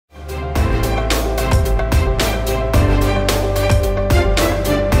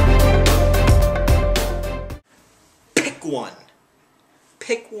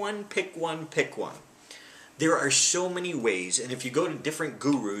one, pick one, pick one. There are so many ways, and if you go to different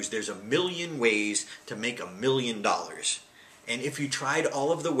gurus, there's a million ways to make $1 million. And if you tried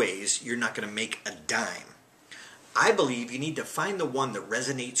all of the ways, you're not going to make a dime. I believe you need to find the one that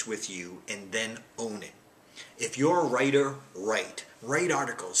resonates with you and then own it. If you're a writer, write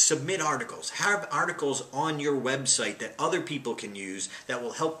articles, submit articles, have articles on your website that other people can use that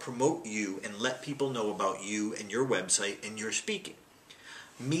will help promote you and let people know about you and your website and your speaking.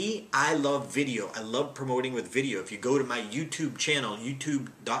 Me, I love video. I love promoting with video. If you go to my YouTube channel,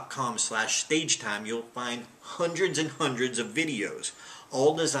 youtube.com/stagetime, you'll find hundreds and hundreds of videos,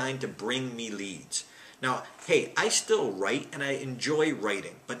 all designed to bring me leads. Now, hey, I still write and I enjoy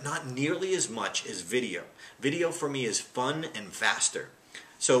writing, but not nearly as much as video. Video for me is fun and faster.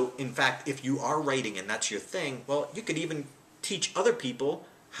 So, in fact, if you are writing and that's your thing, well, you could even teach other people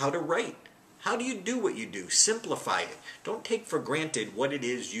how to write. How do you do what you do? Simplify it. Don't take for granted what it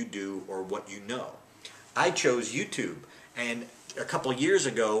is you do or what you know. I chose YouTube, and a couple years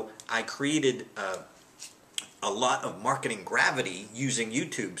ago, I created a lot of marketing gravity using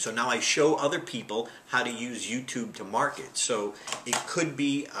YouTube. So now I show other people how to use YouTube to market. So it could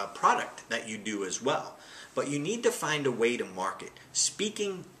be a product that you do as well. But you need to find a way to market.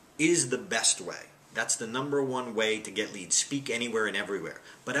 Speaking is the best way. That's the #1 way to get leads. Speak anywhere and everywhere.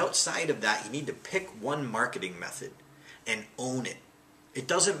 But outside of that, you need to pick one marketing method and own it. It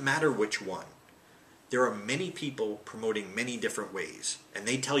doesn't matter which one. There are many people promoting many different ways, and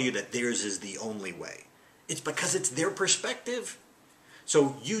they tell you that theirs is the only way. It's because it's their perspective.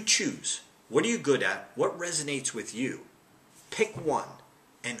 So you choose. What are you good at? What resonates with you? Pick one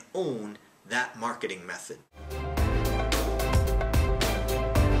and own that marketing method.